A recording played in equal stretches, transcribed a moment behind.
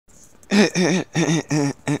What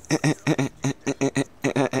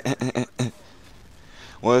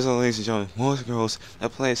is up, ladies and gentlemen, boys and girls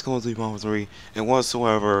that plays Call of Duty Modern 3 and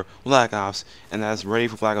whatsoever Black Ops, and that's ready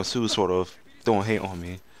for Black Ops 2, sort of, throwing hate on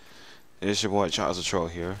me. It's your boy Charles the Troll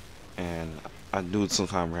here, and I do it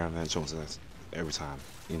sometime around that Jones every time,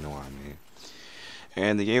 you know what I mean.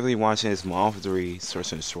 And the game we're watching is Modern 3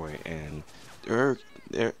 Search and Destroy, and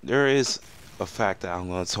there is a fact that I'm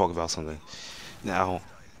going to talk about something. Now,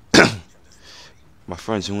 my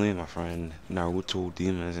friend Julian, my friend Naruto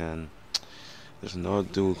Demons, and there's another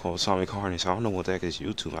dude called Sonic Carnage. I don't know what the heck is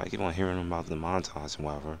YouTube. I keep on hearing about the montage and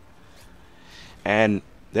whatever. And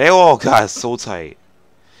they all got so tight.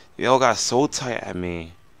 They all got so tight at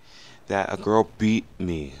me that a girl beat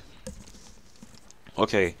me.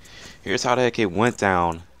 Okay, here's how the heck it went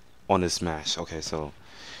down on this match. Okay, so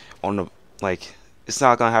on the it's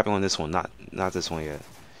not gonna happen on this one, not this one yet.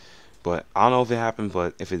 But I don't know if it happened,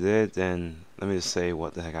 but if it did, then let me just say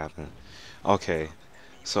what the heck happened. Okay,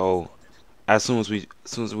 so as soon as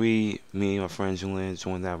we, me and my friend Julian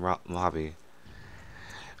joined that lobby,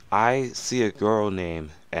 I see a girl name,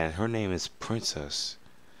 and her name is Princess.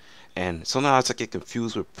 And sometimes I get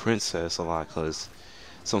confused with Princess a lot, cause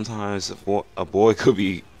sometimes a boy could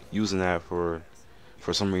be using that for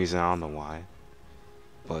some reason. I don't know why,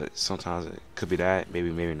 but sometimes it could be that,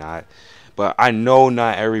 maybe not. But I know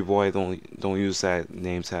not every boy don't use that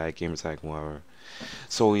name tag, gamer tag, whatever.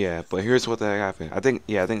 So yeah, but here's what the heck happened. I think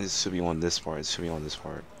this should be on this part. It should be on this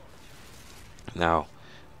part. Now,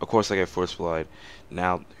 of course, I get first blood.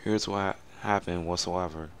 Now, here's what happened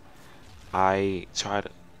whatsoever. I tried.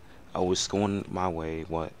 I was going my way,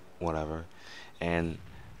 whatever, and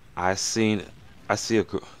I seen. I see a.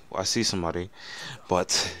 I see somebody,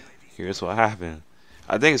 but here's what happened.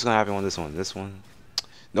 I think it's gonna happen on this one. This one.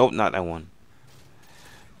 Nope, not that one.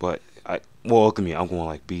 But well, look at me. I'm going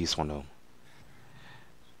like beast one though.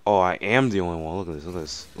 Oh, I am the only one. Look at this. Look at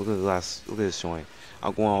this. Look at the last. Look at this joint.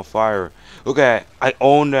 I'm going on fire. Look at. I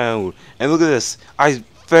own that one. And look at this. I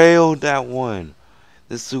failed that one.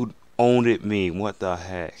 This dude owned it me. What the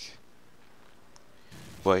heck?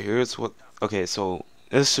 But here's what. Okay, so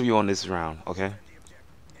this should be on this round. Okay.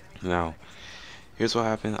 Now, here's what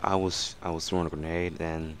happened. I was throwing a grenade,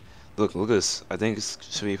 and look at this. I think it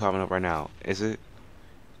should be popping up right now. Is it?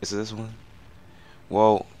 Is it this one?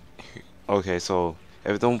 Well, okay. So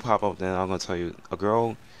if it don't pop up, then I'm gonna tell you. A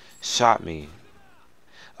girl shot me.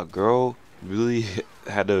 A girl really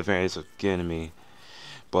had the advantage of getting me,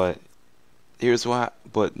 but here's what.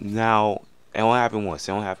 But now it only happened once.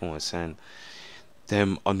 It only happened once, and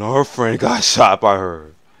then another friend got shot by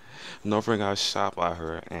her. Another friend got shot by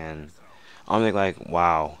her, and I'm like,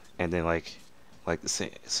 wow. And then like the same.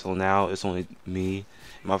 So now it's only me.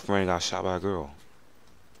 My friend got shot by a girl,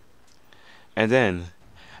 and then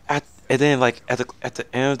like at the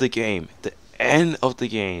end of the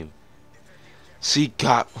game, she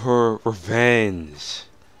got her revenge.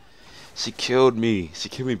 She killed me. She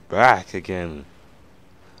killed me back again.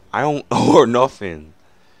 I don't owe her nothing.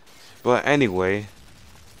 But anyway,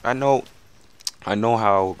 I know I know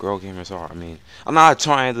how girl gamers are. I mean, I'm not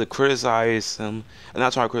trying to criticize them. I'm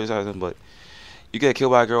not trying to criticize them, but you get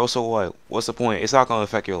killed by a girl, so what? What's the point? It's not gonna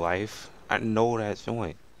affect your life. I know that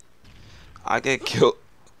joint. I get killed.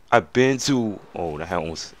 I've been to. Oh, that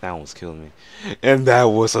one's killing me. And that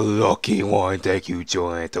was a lucky one. Thank you,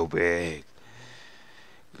 joint. So big.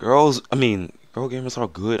 Girls. I mean, girl gamers are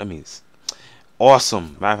good. I mean,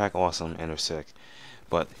 awesome. Matter of fact, awesome, and they're sick.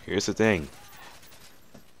 But here's the thing.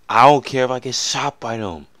 I don't care if I get shot by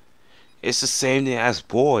them. It's the same thing as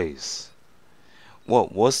boys.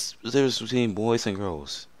 What's the difference between boys and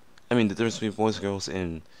girls? I mean, the difference between boys and girls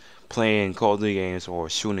in playing Call of Duty games or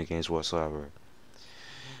shooting games whatsoever.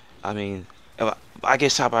 I mean, if I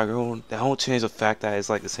get shot by a girl, that don't change the fact that it's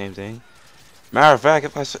like the same thing. Matter of fact,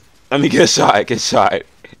 if let me get shot, get shot.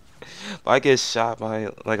 If I get shot by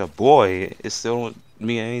like a boy, it still don't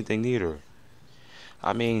mean anything neither.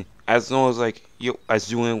 I mean, as long as like you, as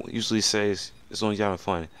Julian usually says, as long as you're having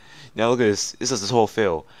fun. Now look at this. This is this whole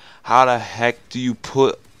fail. How the heck do you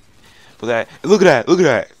put that? Look at that. Look at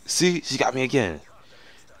that. See, she got me again.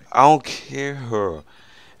 I don't care her.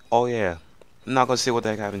 Oh yeah. I'm not gonna say what the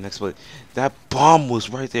heck happened next, but that bomb was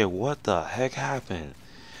right there. What the heck happened?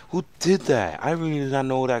 Who did that? I really did not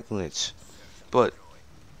know that glitch. But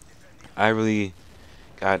I really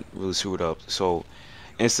got really screwed up. So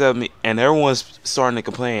instead of me, and everyone's starting to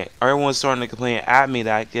complain. Everyone's starting to complain at me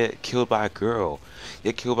that I get killed by a girl.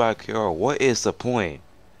 Get killed by a girl. What is the point?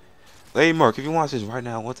 Lady Mark, if you watch this right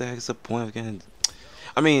now, what the heck is the point of getting?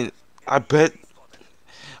 I mean, I bet,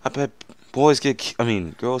 I bet boys get. I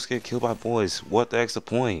mean, girls get killed by boys. What the heck's the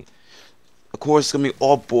point? Of course, it's gonna be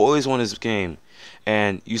all boys on this game,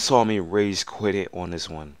 and you saw me rage quit it on this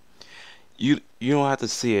one. You don't have to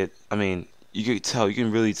see it. I mean, you can tell. You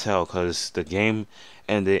can really tell because the game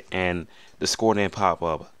ended and the score didn't pop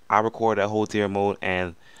up. I recorded that whole tier mode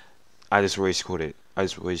and I just rage quit it. I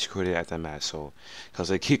just rage quit it at that match. So, because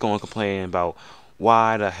they keep on complaining about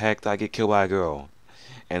why the heck did I get killed by a girl,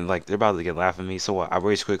 and like they're about to get laughing at me. So what? I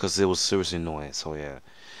rage quit because it was seriously annoying. So yeah,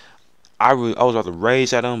 I was about to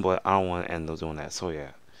rage at them, but I don't want to end up doing that. So yeah.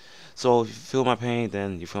 So if you feel my pain,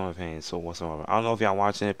 then you feel my pain. So whatsoever. I don't know if y'all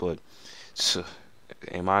watching it, but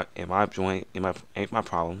ain't my joint, ain't my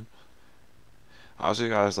problem. I'll see you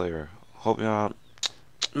guys later. Hope y'all.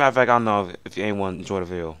 Matter of fact, I don't know if you ain't want to enjoy the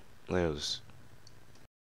video. Later.